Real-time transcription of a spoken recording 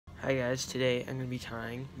Hi guys, today I'm going to be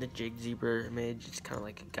tying the Jigged Zebra midge. It's kind of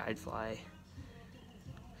like a guide fly.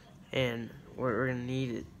 And what we're going to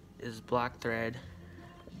need is black thread,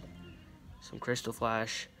 some crystal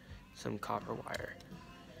flash, some copper wire.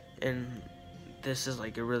 And this is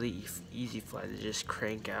like a really easy fly to just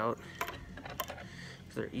crank out.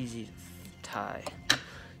 They're easy to tie.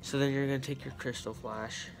 So then you're going to take your crystal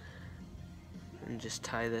flash and just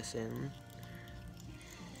tie this in.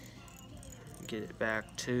 Get it back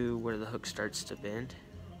to where the hook starts to bend.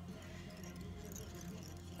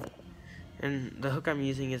 And the hook I'm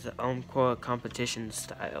using is the Umpqua competition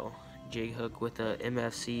style jig hook with a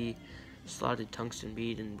MFC slotted tungsten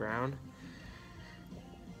bead in brown.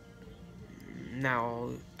 Now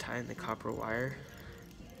I'll tie in the copper wire.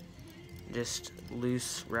 Just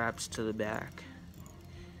loose wraps to the back.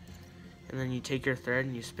 And then you take your thread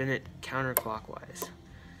and you spin it counterclockwise.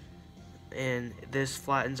 And this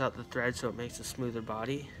flattens out the thread so it makes a smoother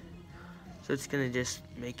body. So it's gonna just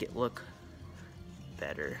make it look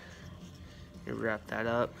better. You wrap that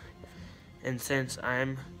up, and since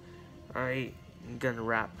I'm gonna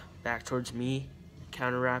wrap back towards me,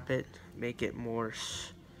 counter wrap it, make it more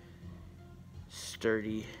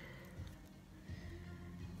sturdy.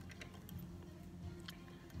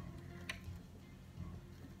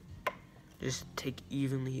 Just take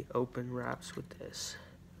evenly open wraps with this.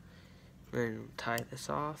 Then tie this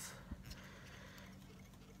off.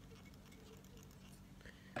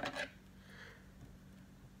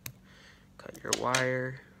 Cut your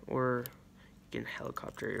wire, or you can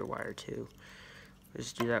helicopter your wire too.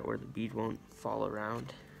 Just do that where the bead won't fall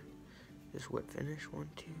around. Just whip finish. 1,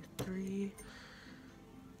 2, 3.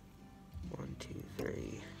 1, 2,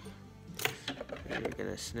 3. And you're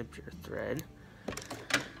gonna snip your thread.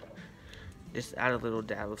 Just add a little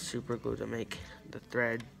dab of super glue to make the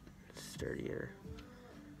thread sturdier.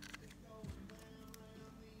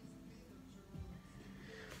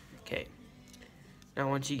 Okay, now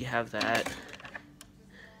once you have that,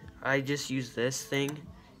 I just use this thing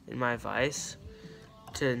in my vise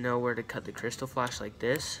to know where to cut the crystal flash like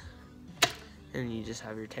this, and you just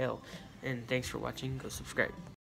have your tail. And thanks for watching. Go subscribe.